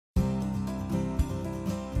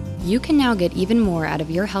You can now get even more out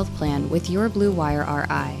of your health plan with Your Blue Wire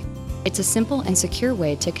RI. It's a simple and secure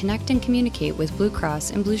way to connect and communicate with Blue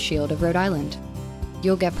Cross and Blue Shield of Rhode Island.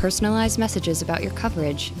 You'll get personalized messages about your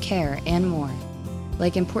coverage, care, and more,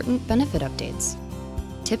 like important benefit updates,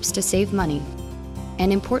 tips to save money,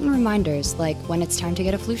 and important reminders like when it's time to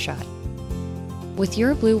get a flu shot. With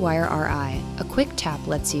Your Blue Wire RI, a quick tap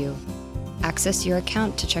lets you access your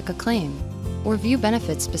account to check a claim or view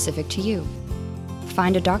benefits specific to you,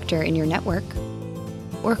 find a doctor in your network,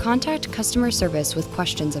 or contact customer service with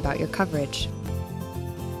questions about your coverage.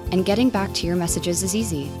 And getting back to your messages is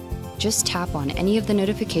easy. Just tap on any of the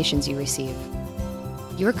notifications you receive.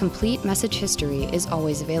 Your complete message history is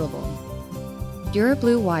always available. Your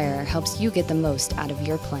Blue Wire helps you get the most out of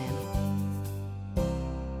your plan.